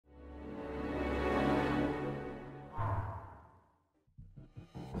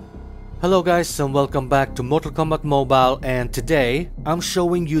Hello guys and welcome back to Mortal Kombat Mobile, and today I'm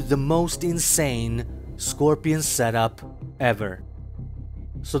showing you the most insane Scorpion setup ever.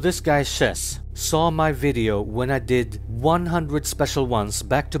 So this guy Chess saw my video when I did 100 special ones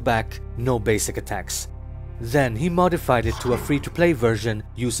back to back, no basic attacks. Then he modified it to a free-to-play version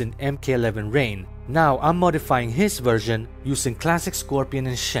using MK11 Rain. Now I'm modifying his version using classic Scorpion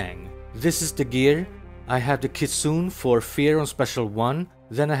and Shang. This is the gear. I have the Kitsune for Fear on Special 1,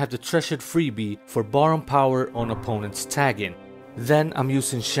 then I have the Treasured Freebie for Bar on Power on opponent's tagging. Then I'm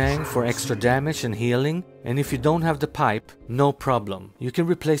using Shang for extra damage and healing, and if you don't have the pipe, no problem. You can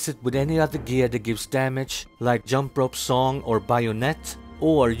replace it with any other gear that gives damage, like Jump Rope Song or Bayonet,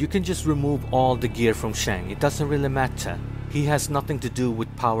 or you can just remove all the gear from Shang, it doesn't really matter. He has nothing to do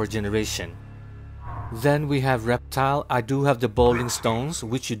with power generation. Then we have Reptile. I do have the Bowling Stones,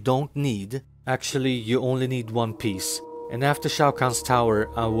 which you don't need. Actually, you only need one piece. And after Shao Kahn's tower,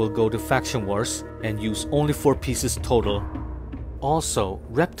 I will go to Faction Wars and use only 4 pieces total. Also,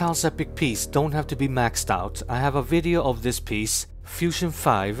 Reptile's epic piece don't have to be maxed out. I have a video of this piece, Fusion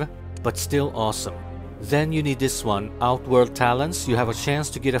 5, but still awesome. Then you need this one, Outworld Talents. You have a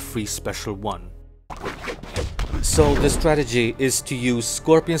chance to get a free special one. So the strategy is to use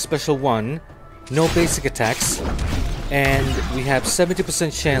Scorpion Special 1, no basic attacks, and we have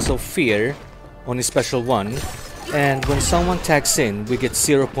 70% chance of Fear on his Special 1. And when someone tags in, we get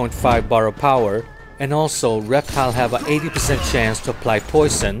 0.5 borrow power, and also Reptile have an 80% chance to apply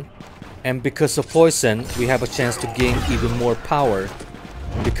poison, and because of poison we have a chance to gain even more power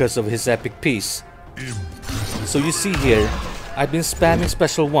because of his epic piece. So you see here, I've been spamming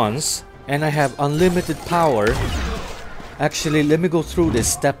special ones and I have unlimited power. Actually, let me go through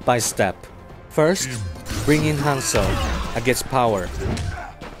this step by step. First, bring in Hanzo, I get power.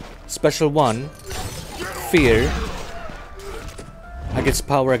 Special 1, Fear, I get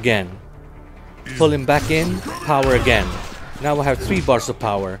power again. Pull him back in, power again. Now I have 3 bars of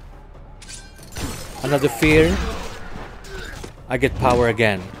power. Another Fear, I get power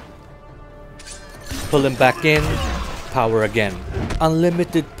again. Pull him back in, power again.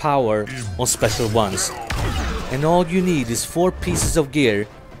 Unlimited power on special ones. And all you need is 4 pieces of gear,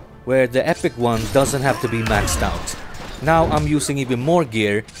 where the epic one doesn't have to be maxed out. Now I'm using even more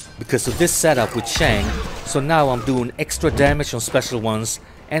gear because of this setup with Shang, so now I'm doing extra damage on special ones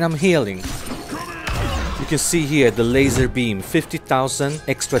and I'm healing. You can see here the laser beam, 50,000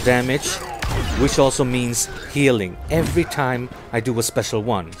 extra damage, which also means healing every time I do a special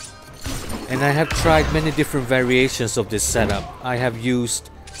one. And I have tried many different variations of this setup. I have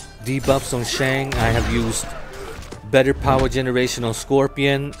used debuffs on Shang, I have used better power generation on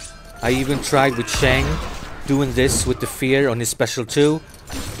Scorpion. I even tried with Shang doing this with the Fear on his Special 2,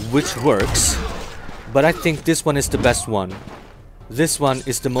 which works, but I think this one is the best one. This one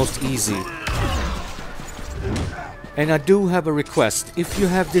is the most easy. And I do have a request. If you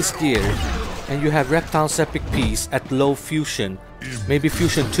have this gear and you have Reptile's epic piece at low fusion, maybe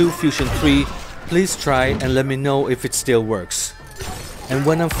fusion 2, fusion 3, please try and let me know if it still works. And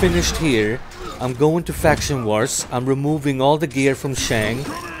when I'm finished here, I'm going to Faction Wars. I'm removing all the gear from Shang.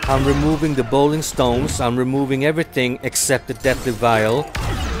 I'm removing the Bowling Stones, I'm removing everything except the Deadly Vial,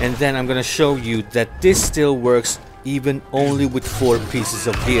 and then I'm gonna show you that this still works even only with 4 pieces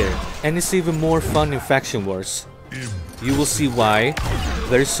of gear. And it's even more fun in Faction Wars. You will see why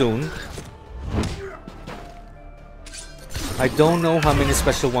very soon. I don't know how many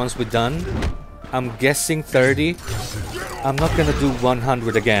special ones we've done. I'm guessing 30. I'm not gonna do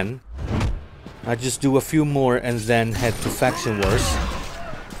 100 again. I just do a few more and then head to Faction Wars.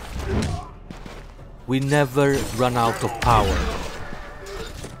 We never run out of power.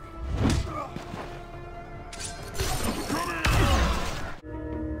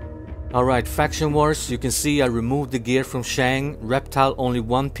 Alright, Faction Wars, you can see I removed the gear from Shang, Reptile only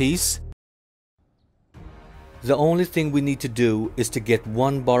 1 piece. The only thing we need to do is to get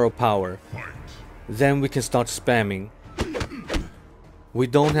 1 bar of power. Then we can start spamming. We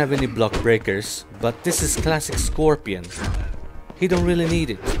don't have any block breakers, but this is classic Scorpion. He don't really need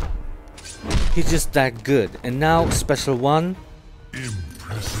it. He's just that good. And now Special 1,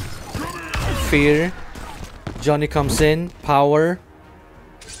 Fear, Johnny comes in, power,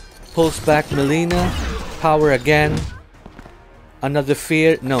 pulls back Melina, power again, another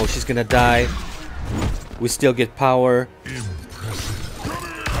Fear, no, she's gonna die, we still get power,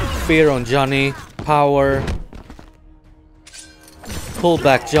 Fear on Johnny, power, pull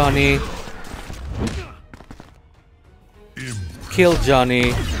back Johnny, kill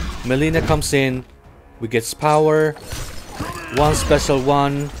Johnny, Melina comes in, we get power, 1 special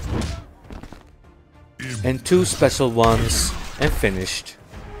 1, and 2 special ones, and finished.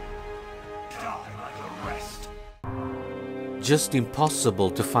 just impossible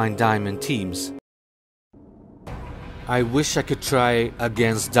to find diamond teams. I wish I could try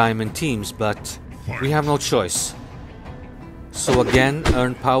against diamond teams, but we have no choice. So again,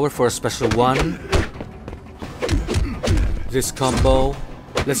 earn power for a special one. This combo.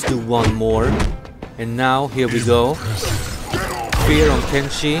 Let's do one more. And now, here we go. Fear on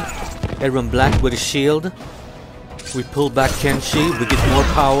Kenshi. Aaron Black with a shield. We pull back Kenshi, we get more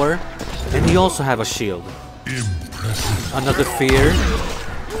power. And he also have a shield. Another fear.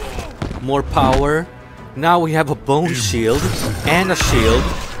 More power. Now we have a bone shield and a shield.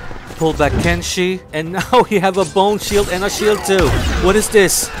 Pull back Kenshi, and now we have a bone shield and a shield too. What is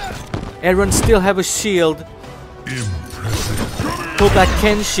this? Aaron still have a shield. Pull back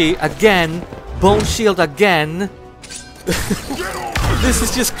Kenshi again. Bone shield again. This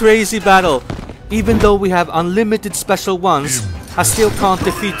is just crazy battle. Even though we have unlimited special ones, I still can't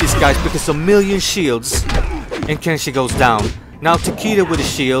defeat these guys because of a million shields. And Kenshi goes down. Now Takeda with a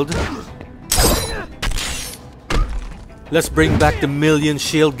shield. Let's bring back the million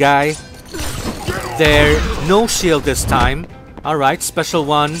shield guy. There, no shield this time. Alright, special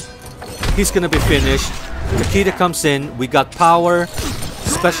one. He's gonna be finished. Takeda comes in, we got power.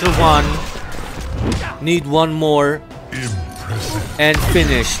 Special one. Need one more. And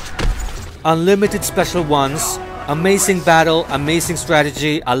finished. Unlimited special ones. Amazing battle, amazing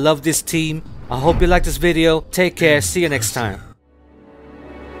strategy. I love this team. I hope you liked this video. Take care, see you next time.